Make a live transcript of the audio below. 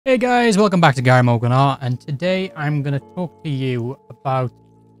Hey guys, welcome back to Gary Morgan Art, and today I'm going to talk to you about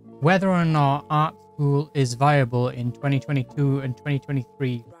whether or not art school is viable in 2022 and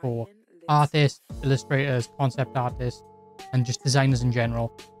 2023 for artists, illustrators, concept artists, and just designers in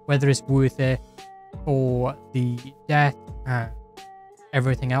general. Whether it's worth it for the debt,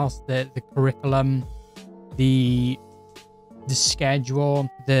 everything else, the curriculum, the schedule,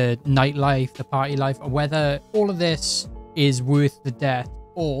 the nightlife, the party life, or whether all of this is worth the debt,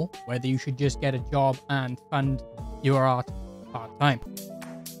 or whether you should just get a job and fund your art part-time.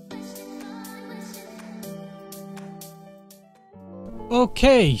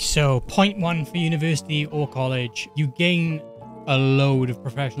 Okay, so point one for university or college, you gain a load of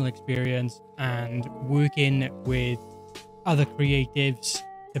professional experience and working with other creatives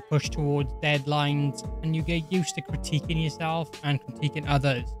to push towards deadlines, and you get used to critiquing yourself and critiquing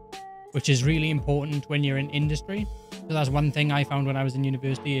others, which is really important when you're in industry. So that's one thing I found when I was in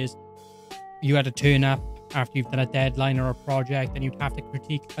university, is you had to turn up after you've done a deadline or a project, and you'd have to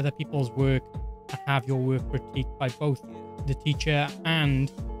critique other people's work and have your work critiqued by both the teacher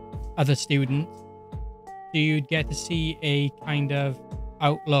and other students. So you'd get to see a kind of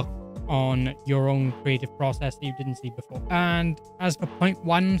outlook on your own creative process that you didn't see before. And as for point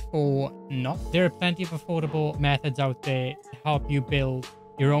one for not, there are plenty of affordable methods out there to help you build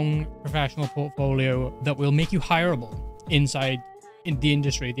your own professional portfolio that will make you hireable inside in the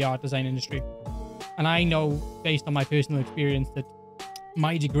industry, the art design industry. And I know, based on my personal experience, that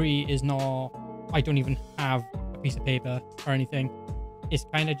my degree is not, I don't even have a piece of paper or anything. It's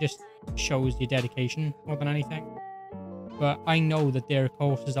kind of just shows your dedication more than anything. But I know that there are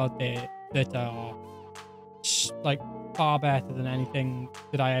courses out there that are like far better than anything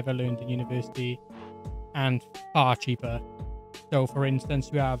that I ever learned in university and far cheaper. So for instance,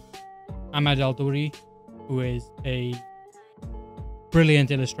 you have Ahmed Aldouri, who is a brilliant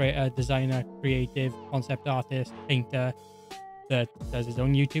illustrator, designer, creative, concept artist, painter, that does his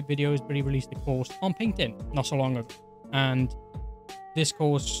own YouTube videos, but he released a course on painting not so long ago. And this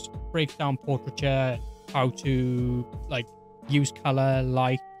course breaks down portraiture, how to like use color,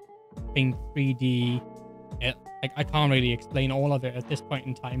 light, paint 3D. I can't really explain all of it at this point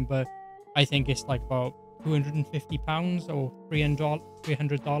in time, but I think it's like about £250 or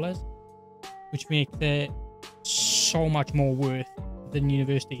 $300, which makes it so much more worth than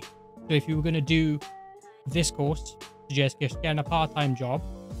university. So if you were going to do this course, suggest just getting a part-time job,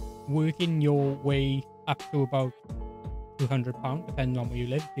 working your way up to about £200, depending on where you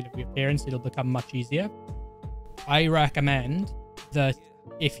live. If you live with your parents, it'll become much easier. I recommend that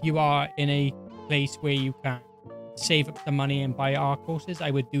if you are in a place where you can save up the money and buy art courses, I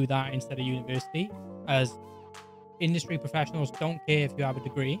would do that instead of university, as industry professionals don't care if you have a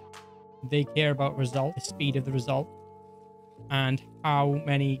degree. They care about result, the speed of the result, and how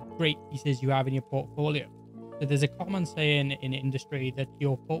many great pieces you have in your portfolio. So there's a common saying in industry that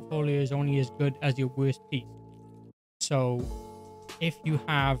your portfolio is only as good as your worst piece. So if you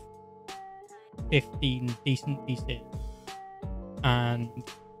have 15 decent pieces and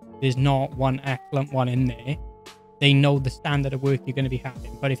there's not one excellent one in there, they know the standard of work you're going to be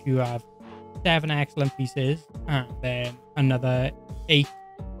having. But if you have 7 excellent pieces and then another 8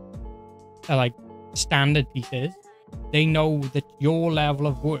 like standard pieces, they know that your level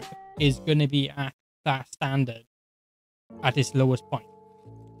of work is going to be at that standard at its lowest point.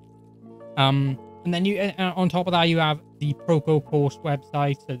 And then you, on top of that, you have the Proco course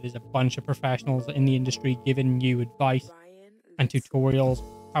website. So there's a bunch of professionals in the industry giving you advice and tutorials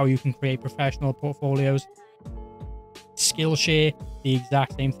how you can create professional portfolios. Skillshare, the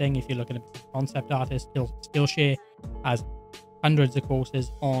exact same thing. If you're looking at a concept artist, Skillshare has hundreds of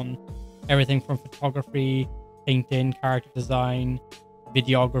courses on everything from photography, painting, character design,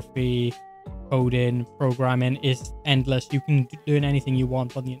 videography, coding, programming. Is endless. You can learn anything you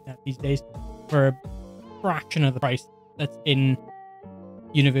want on the internet these days for a fraction of the price that's in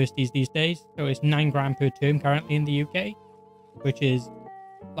universities these days. So it's £9 per term currently in the UK, which is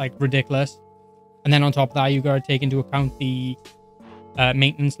like ridiculous. And then on top of that, you got to take into account the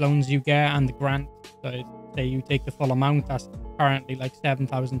maintenance loans you get and the grant. So say you take the full amount, that's currently like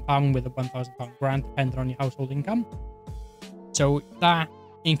 £7,000 with a £1,000 grant, depending on your household income. So that,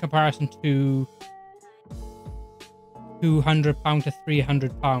 in comparison to £200 to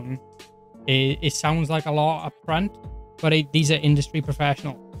 £300, it sounds like a lot up front, but these are industry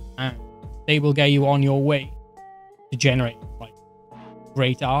professionals, and they will get you on your way to generate like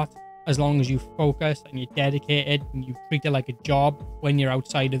great art, as long as you focus and you're dedicated and you treat it like a job when you're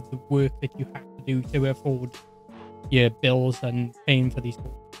outside of the work that you have to do to afford your bills and paying for these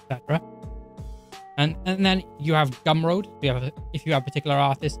courses, etc. And then you have Gumroad. If you have particular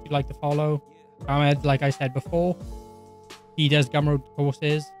artists you like to follow. Ahmed, like I said before, he does Gumroad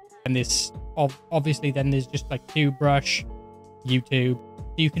courses. And this, obviously, then there's just like TubeBrush, YouTube.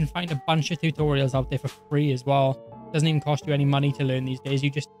 So you can find a bunch of tutorials out there for free as well. Doesn't even cost you any money to learn these days. You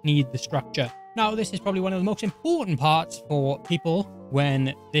just need the structure. Now, this is probably one of the most important parts for people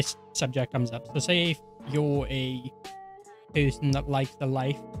when this subject comes up. So say if you're a person that likes the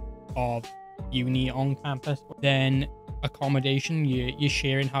life of uni on campus, then accommodation, you're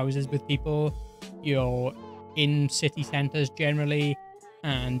sharing houses with people, you're in city centers generally,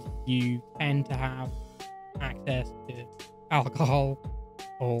 and you tend to have access to alcohol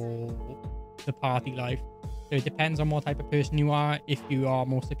or the party life. So it depends on what type of person you are. If you are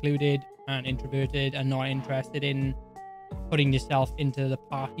more secluded and introverted and not interested in putting yourself into the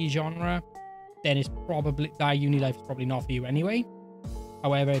party genre, then it's probably, that uni life is probably not for you anyway.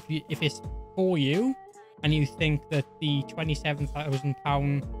 However, if it's for you and you think that the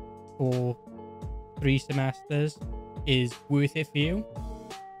 £27,000 for 3 semesters is worth it for you,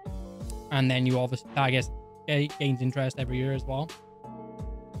 and then you obviously, I guess, gains interest every year as well,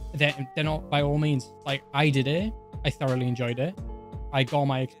 then not, by all means, like, I did it, I thoroughly enjoyed it, I got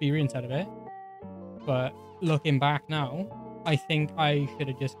my experience out of it, but looking back now, I think I should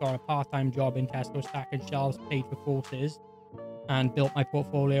have just got a part-time job in Tesco stacking shelves, paid for courses, and built my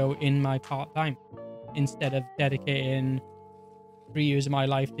portfolio in my part-time, instead of dedicating 3 years of my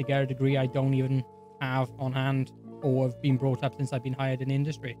life to get a degree I don't even have on hand or have been brought up since I've been hired in the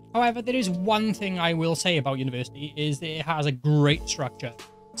industry. However, there is one thing I will say about university, is that it has a great structure.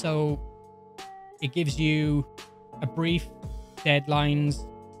 So it gives you a brief, deadlines,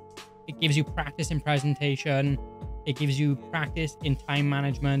 it gives you practice in presentation, it gives you practice in time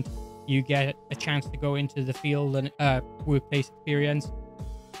management, you get a chance to go into the field and workplace experience,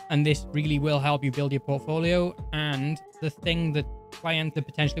 and this really will help you build your portfolio. And the thing that clients that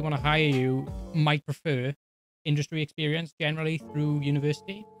potentially want to hire you might prefer industry experience generally through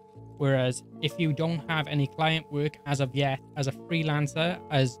university, whereas if you don't have any client work as of yet, as a freelancer,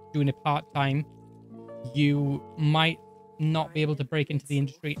 as doing it part-time, you might not be able to break into the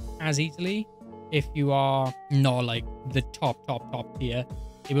industry as easily. If you are not like the top tier,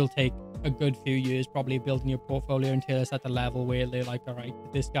 it will take a good few years probably building your portfolio until it's at the level where they're like, all right,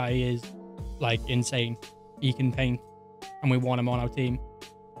 this guy is like insane, he can paint and we want him on our team.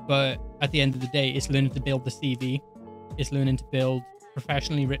 But at the end of the day, it's learning to build the CV, it's learning to build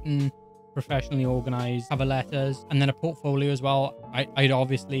professionally written, professionally organized cover letters, and then a portfolio as well.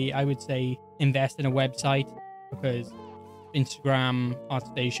 I would say invest in a website, because Instagram,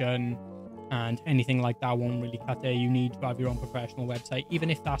 ArtStation, and anything like that won't really cut it. You need to have your own professional website, even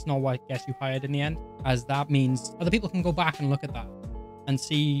if that's not what gets you hired in the end, as that means other people can go back and look at that and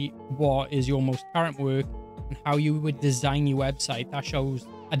see what is your most current work and how you would design your website. That shows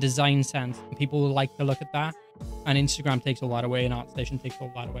a design sense, and people like to look at that. And Instagram takes all that away, and ArtStation takes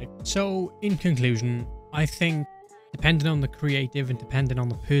all that away. So in conclusion, I think depending on the creative and depending on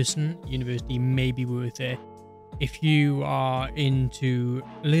the person, university may be worth it. If you are into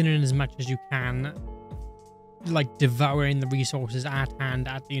learning as much as you can, like devouring the resources at hand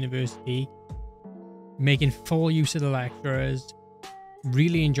at the university, making full use of the lecturers,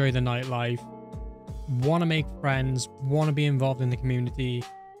 really enjoy the nightlife, want to make friends, want to be involved in the community,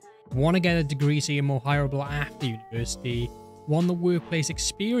 want to get a degree so you're more hireable after university, want the workplace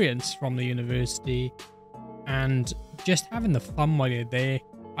experience from the university, and just having the fun while you're there,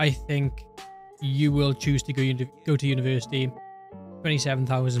 I think you will choose to go to university.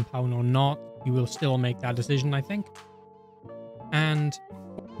 £27,000 or not, you will still make that decision, I think. And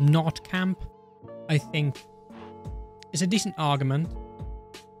not camp, I think, is a decent argument.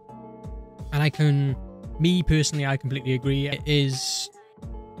 And me personally, I completely agree. It is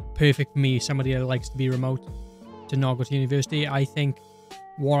perfect for me, somebody that likes to be remote, to not go to university. I think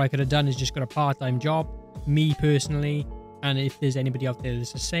what I could have done is just got a part-time job, me personally. And if there's anybody out there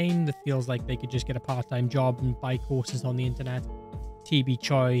that's the same, that feels like they could just get a part-time job and buy courses on the internet, TB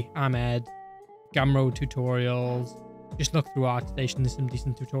Choi, Ahmed, Gumroad tutorials, just look through ArtStation, there's some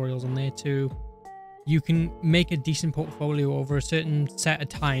decent tutorials on there too. You can make a decent portfolio over a certain set of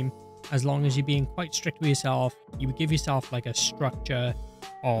time, as long as you're being quite strict with yourself. You would give yourself like a structure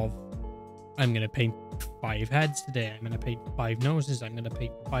of, I'm going to paint 5 heads today, I'm going to paint 5 noses, I'm going to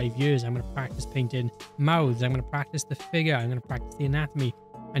paint 5 ears, I'm going to practice painting mouths, I'm going to practice the figure, I'm going to practice the anatomy.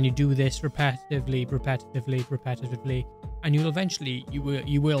 And you do this repetitively, and you'll eventually,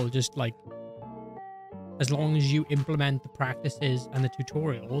 you will just like, as long as you implement the practices and the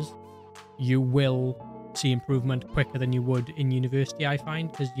tutorials, you will see improvement quicker than you would in university, I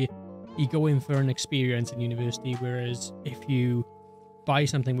find, because you go in for an experience in university, whereas if you buy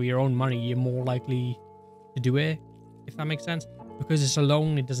something with your own money, you're more likely to do it, if that makes sense. Because it's a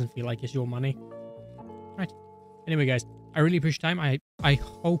loan, it doesn't feel like it's your money. Right. Anyway, guys, I really appreciate your time.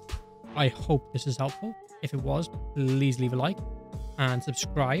 I hope this is helpful. If it was, please leave a like and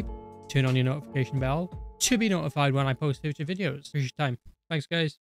subscribe. Turn on your notification bell to be notified when I post future videos. Appreciate your time. Thanks, guys.